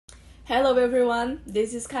Hello everyone,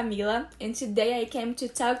 this is Camila and today I came to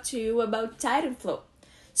talk to you about Titanflow.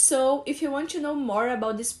 So if you want to know more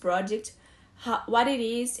about this project, what it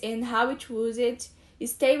is and how it was it,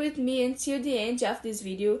 stay with me until the end of this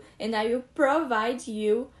video and I will provide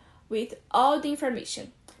you with all the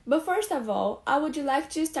information. But first of all, I would like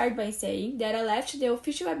to start by saying that I left the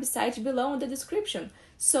official website below in the description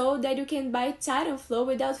so that you can buy Titanflow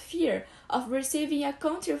without fear of receiving a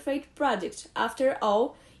counterfeit product. After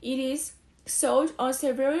all, it is sold on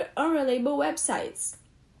several unreliable websites.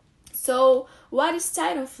 So, what is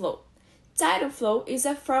Titanflow? Titanflow is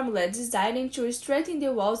a formula designed to strengthen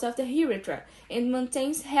the walls of the urethra and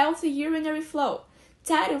maintains healthy urinary flow.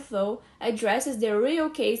 Titanflow addresses the real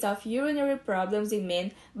case of urinary problems in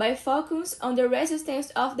men by focusing on the resistance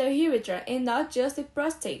of the urethra and not just the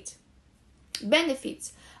prostate.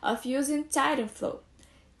 Benefits of using Titanflow.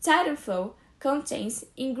 Titanflow contains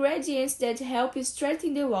ingredients that help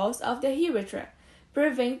strengthen the walls of the urethra,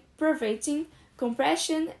 preventing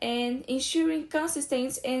compression and ensuring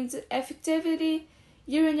consistent and efficient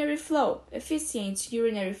urinary flow.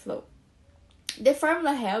 The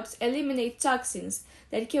formula helps eliminate toxins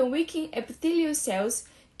that can weaken epithelial cells,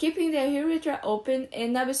 keeping the urethra open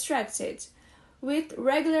and obstructed. With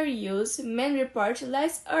regular use, men report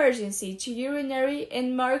less urgency to urinary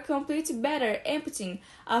and more complete better emptying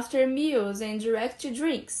after meals and direct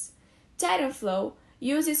drinks. Titanflow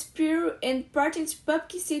uses pure and potent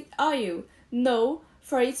pumpkin seed oil, known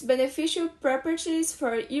for its beneficial properties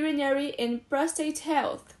for urinary and prostate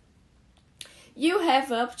health. You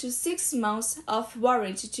have up to 6 months of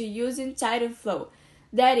warranty to using Titanflow.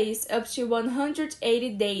 That is up to 180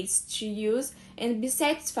 days to use and be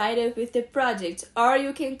satisfied with the product, or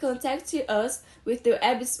you can contact us with the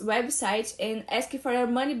website and ask for your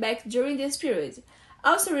money back during this period.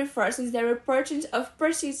 Also reinforcing the reporting of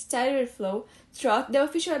purchased Titanflow throughout the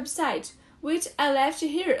official website, which I left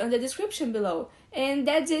here on the description below. And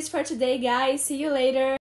that's it for today, guys. See you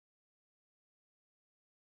later.